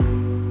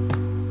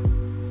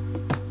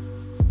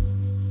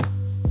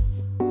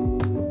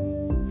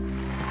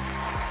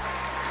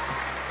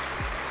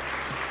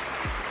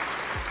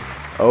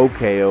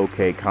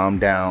Okay, calm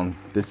down.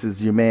 This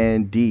is your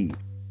man D,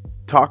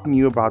 talking to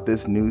you about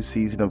this new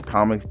season of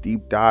Comics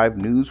Deep Dive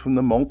news from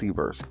the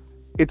multiverse.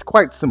 It's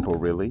quite simple,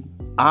 really.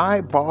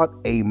 I bought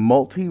a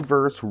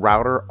multiverse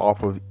router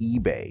off of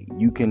eBay.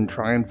 You can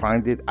try and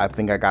find it. I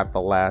think I got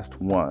the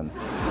last one.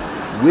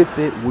 With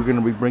it, we're going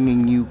to be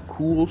bringing you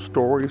cool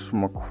stories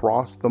from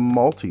across the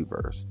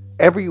multiverse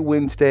every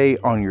Wednesday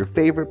on your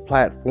favorite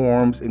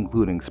platforms,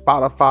 including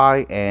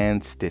Spotify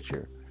and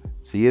Stitcher.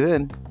 See you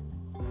then.